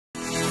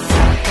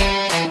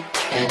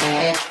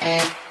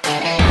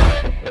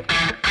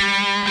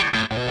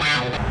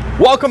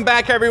Welcome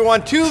back,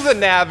 everyone, to the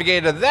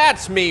Navigator.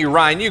 That's me,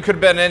 Ryan. You could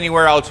have been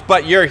anywhere else,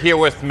 but you're here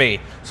with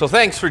me. So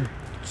thanks for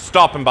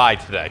stopping by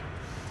today.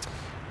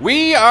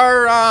 We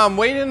are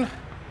waiting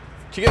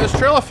to get this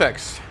trailer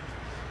fixed.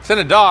 It's in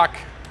a dock,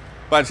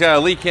 but it's got a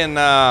leaking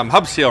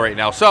hub seal right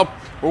now. So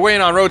we're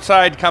waiting on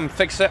roadside to come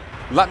fix it.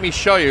 Let me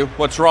show you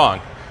what's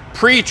wrong.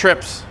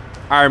 Pre-trips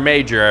are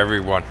major,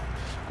 everyone.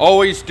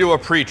 Always do a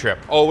pre-trip.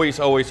 Always,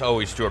 always,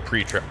 always do a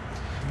pre-trip.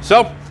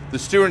 So the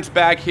student's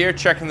back here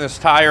checking this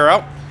tire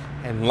out,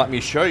 and let me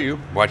show you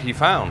what he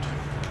found.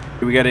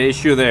 We got an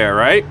issue there,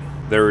 right?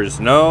 There is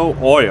no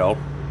oil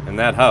in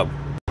that hub.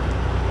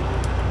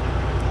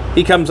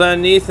 He comes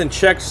underneath and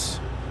checks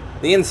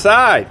the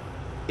inside.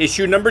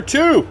 Issue number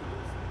 2.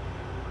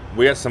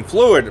 We got some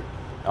fluid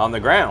on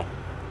the ground.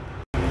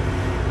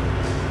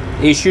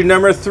 Issue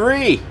number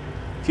 3.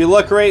 If you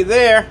look right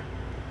there,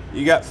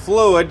 you got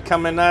fluid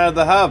coming out of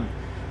the hub.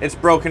 It's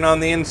broken on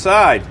the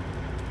inside.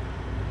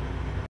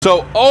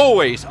 So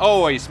always,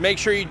 always make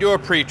sure you do a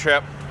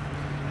pre-trip.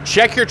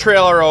 Check your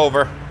trailer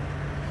over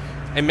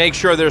and make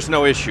sure there's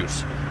no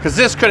issues, because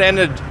this could have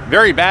ended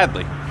very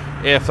badly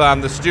if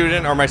the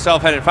student or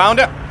myself hadn't found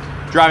it.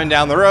 Driving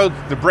down the road,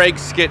 the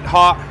brakes get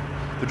hot,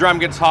 the drum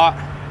gets hot.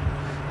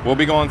 We'll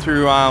be going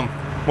through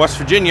West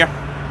Virginia,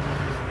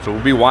 so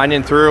we'll be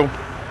winding through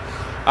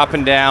up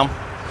and down.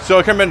 So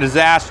it could have been a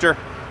disaster.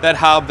 That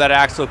hub, that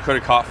axle could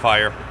have caught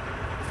fire,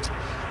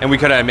 and we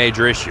could have had a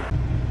major issue.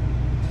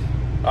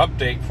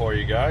 Update for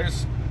you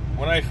guys.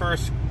 When I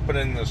first put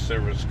in the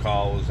service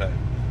call, was at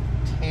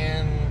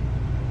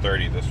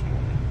 10:30 this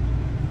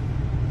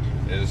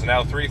morning. It is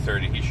now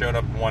 3:30. He showed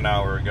up 1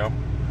 hour ago.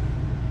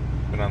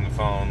 Been on the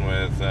phone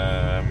with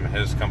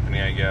his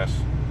company, I guess,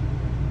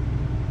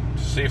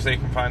 to see if they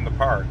can find the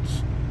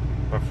parts.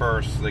 But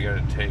first, they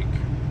got to take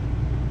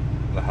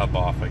the hub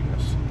off, I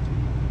guess.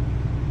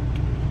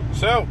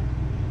 So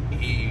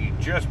he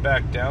just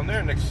backed down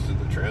there next to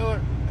the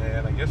trailer,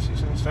 and I guess he's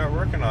going to start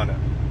working on it.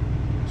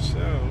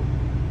 So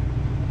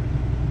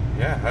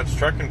yeah, that's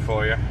trucking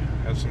for you.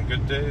 Had some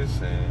good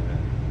days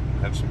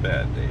and had some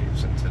bad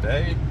days. And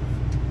today,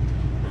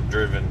 we've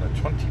driven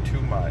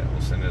 22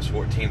 miles, and his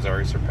 14's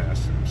already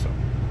surpassed him. So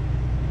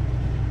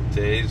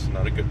today's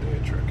not a good day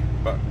of trucking,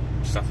 but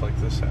stuff like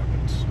this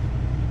happens.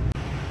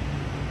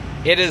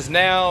 It is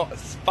now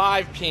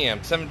 5 p.m.,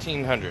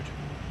 1700.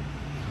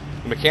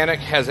 The mechanic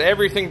has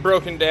everything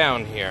broken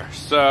down here.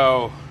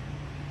 So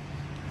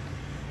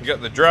you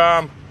got the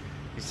drum.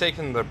 He's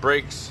taking the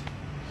brakes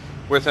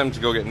with him to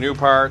go get new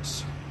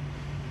parts.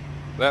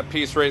 That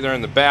piece right there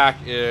in the back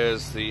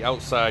is the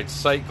outside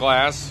sight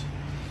glass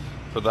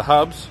for the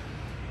hubs.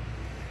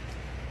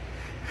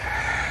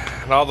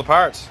 And all the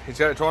parts. He's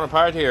got it torn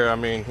apart here. I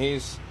mean,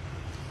 he's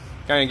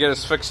going to get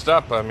us fixed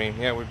up. I mean,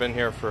 yeah, we've been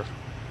here for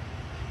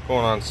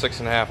going on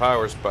 6.5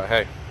 hours, but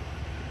hey,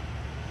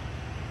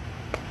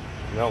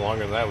 no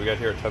longer than that. We got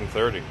here at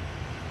 10:30.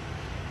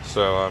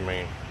 So, I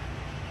mean,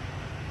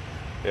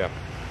 yeah,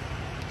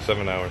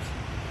 7 hours.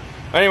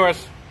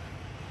 Anyways,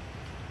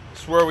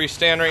 this is where we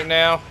stand right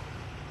now.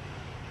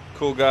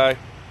 Cool guy.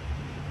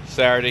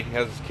 Saturday, he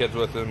has his kids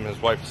with him.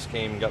 His wife just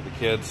came and got the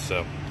kids,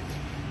 so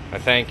I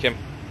thank him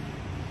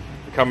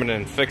for coming in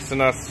and fixing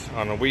us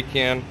on a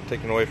weekend,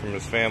 taking away from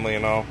his family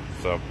and all.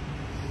 So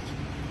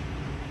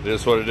it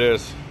is what it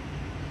is.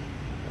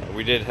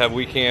 We did have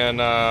weekend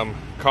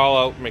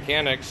call-out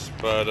mechanics,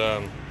 but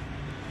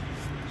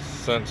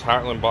since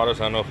Heartland bought us,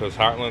 I don't know if it was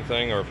Heartland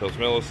thing or if it was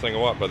Millis thing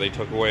or what, but they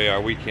took away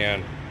our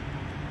weekend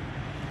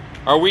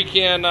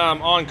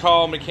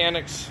on-call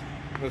mechanics.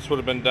 This would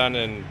have been done,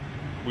 and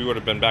we would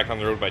have been back on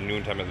the road by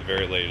noontime at the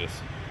very latest.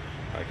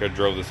 I could have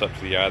drove this up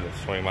to the yard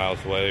that's 20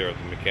 miles away, or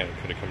the mechanic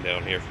could have come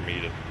down here for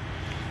me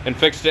and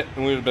fixed it,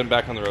 and we would have been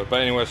back on the road.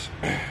 But anyways,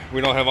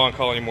 we don't have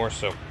on-call anymore,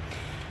 so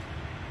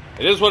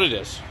it is what it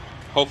is.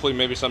 Hopefully,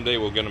 maybe someday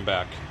we'll get them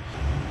back.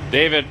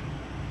 David,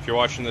 if you're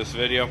watching this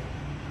video,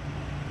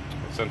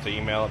 I sent the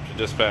email up to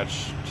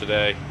dispatch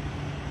today.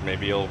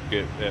 Maybe you'll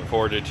get it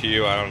forwarded to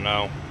you, I don't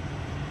know,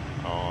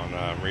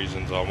 on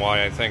reasons on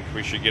why I think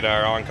we should get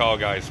our on-call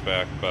guys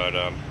back. But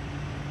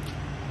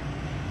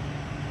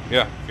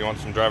yeah, if you want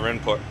some driver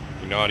input,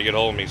 you know how to get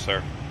hold of me,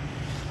 sir.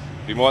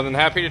 Be more than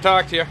happy to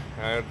talk to you.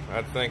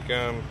 I think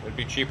it'd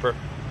be cheaper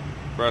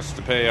for us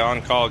to pay an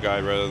on-call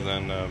guy rather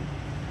than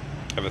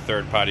have a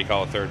third party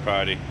call a third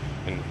party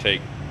and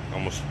take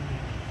almost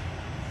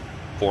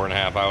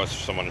 4.5 hours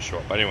for someone to show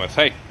up. But anyways,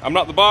 hey, I'm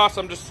not the boss,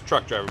 I'm just a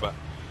truck driver. But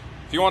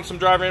if you want some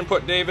driver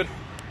input, David,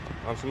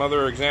 on some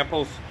other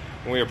examples,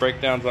 when we have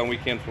breakdowns on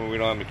weekends when we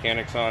don't have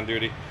mechanics on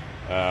duty,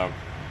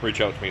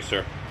 reach out to me,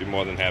 sir. Be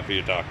more than happy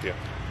to talk to you.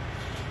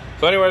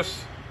 So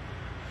anyways,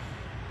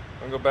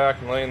 I'll go back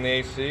and lay in the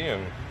AC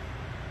and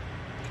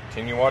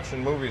continue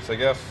watching movies, I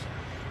guess,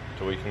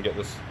 until we can get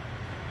this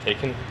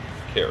taken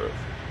care of.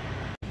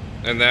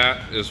 And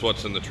that is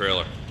what's in the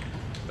trailer.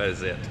 That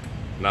is it.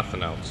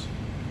 Nothing else.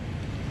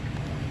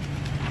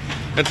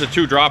 It's a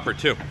 2-dropper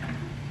too.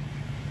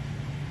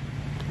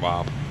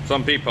 Wow.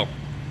 Some people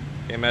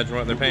can't imagine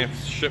what they're paying to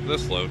ship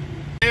this load.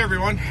 Hey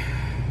everyone.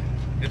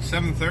 it's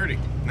 7:30,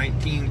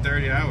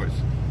 19:30 hours.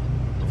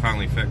 We're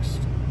finally fixed.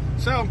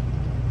 So,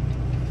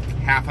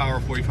 half hour,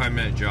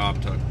 45-minute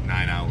job took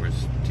 9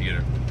 hours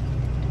to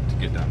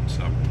get done.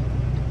 So,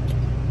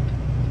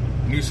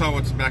 and you saw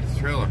what's in the back of the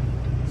trailer.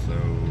 So,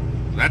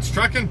 that's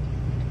trucking.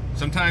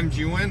 Sometimes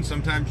you win,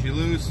 sometimes you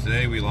lose.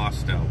 Today we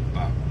lost out,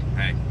 but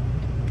hey,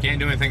 can't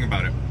do anything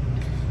about it.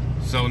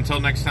 So until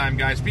next time,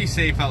 guys, be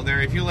safe out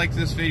there. If you like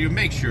this video,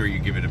 make sure you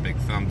give it a big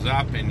thumbs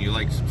up, and you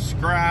like,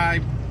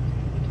 subscribe.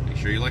 Make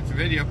sure you like the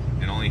video.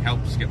 It only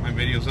helps get my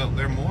videos out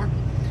there more.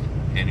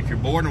 And if you're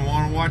bored and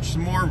want to watch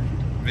some more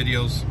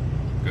videos,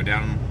 go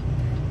down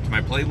to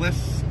my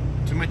playlist,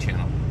 to my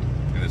channel,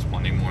 and there's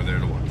plenty more there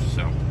to watch.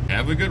 So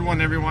have a good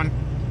one, everyone.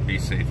 Be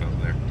safe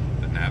out there.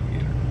 The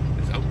Navigator.